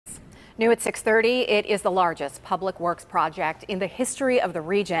New at 6:30, it is the largest public works project in the history of the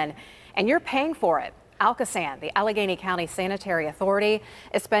region, and you're paying for it. ALCOSAN, the Allegheny County Sanitary Authority,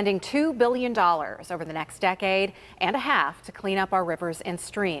 is spending $2 billion over the next decade and a half to clean up our rivers and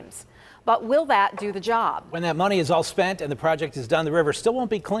streams. But will that do the job? When that money is all spent and the project is done, the river still won't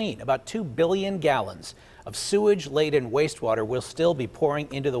be clean. About 2 billion gallons of sewage-laden wastewater will still be pouring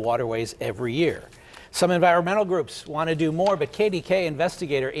into the waterways every year. Some environmental groups want to do more, but KDKA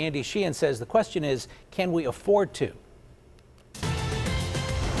investigator Andy Sheehan says the question is, can we afford to?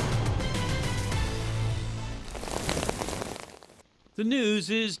 The news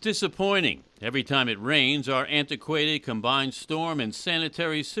is disappointing. Every time it rains, our antiquated combined storm and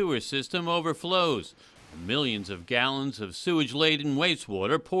sanitary sewer system overflows. Millions of gallons of sewage-laden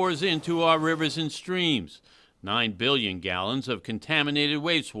wastewater pours into our rivers and streams. 9 billion gallons of contaminated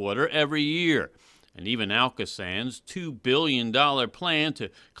wastewater every year. And even ALCOSAN's $2 billion plan to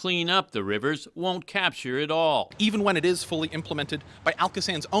clean up the rivers won't capture it all. Even when it is fully implemented, by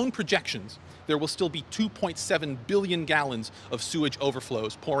ALCOSAN's own projections, there will still be 2.7 billion gallons of sewage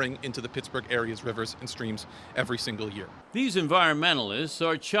overflows pouring into the Pittsburgh area's rivers and streams every single year. These environmentalists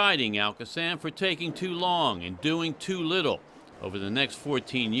are chiding ALCOSAN for taking too long and doing too little. Over the next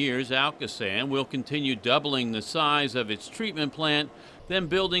 14 years, ALCOSAN will continue doubling the size of its treatment plant, then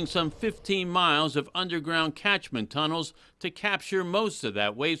building some 15 miles of underground catchment tunnels to capture most of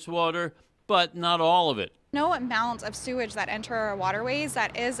that wastewater, but not all of it. No amount of sewage that enter our waterways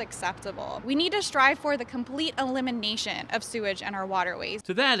that is acceptable. We need to strive for the complete elimination of sewage in our waterways.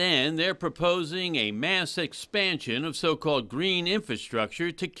 To that end, they're proposing a mass expansion of so-called green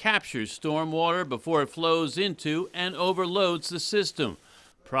infrastructure to capture stormwater before it flows into and overloads the system.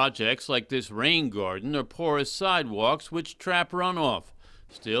 Projects like this rain garden or porous sidewalks which trap runoff.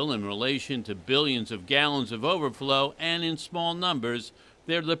 Still, in relation to billions of gallons of overflow and in small numbers,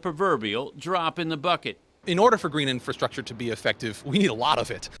 they're the proverbial drop in the bucket. In order for green infrastructure to be effective, we need a lot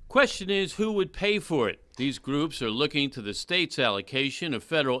of it. Question is, who would pay for it? These groups are looking to the state's allocation of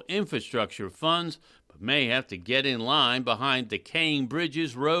federal infrastructure funds, but may have to get in line behind decaying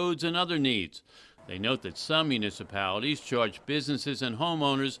bridges, roads, and other needs. They note that some municipalities charge businesses and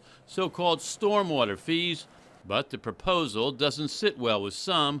homeowners so-called stormwater fees, but the proposal doesn't sit well with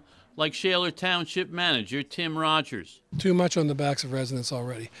some, like Shaler Township manager Tim Rogers. Too much on the backs of residents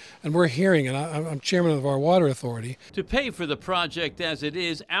already. And we're hearing, and I'm chairman of our water authority. To pay for the project as it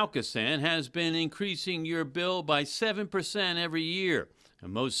is, ALCOSAN has been increasing your bill by 7% every year.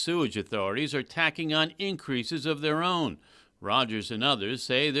 And most sewage authorities are tacking on increases of their own. Rogers and others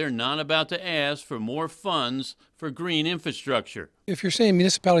say they're not about to ask for more funds for green infrastructure. If you're saying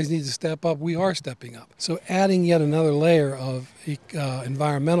municipalities need to step up, we are stepping up. So adding yet another layer of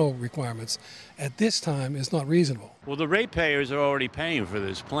environmental requirements at this time is not reasonable. Well, the ratepayers are already paying for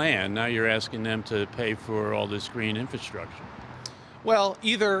this plan. Now you're asking them to pay for all this green infrastructure. Well,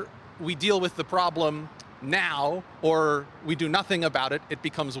 either we deal with the problem now or we do nothing about it, it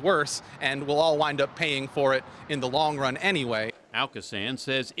becomes worse, and we'll all wind up paying for it in the long run anyway. ALCOSAN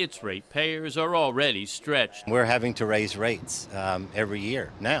says its ratepayers are already stretched. We're having to raise rates every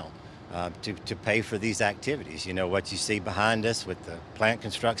year now to pay for these activities. You know, what you see behind us with the plant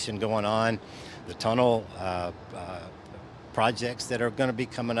construction going on, the tunnel projects that are going to be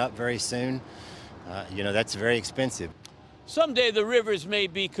coming up very soon, you know, that's very expensive. Someday the rivers may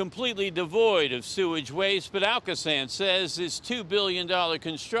be completely devoid of sewage waste, but ALCOSAN says this $2 billion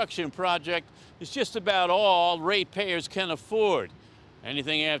construction project is just about all ratepayers can afford.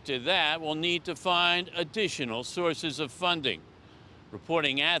 Anything after that will need to find additional sources of funding.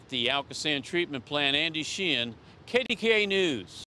 Reporting at the ALCOSAN treatment plant, Andy Sheehan, KDKA News.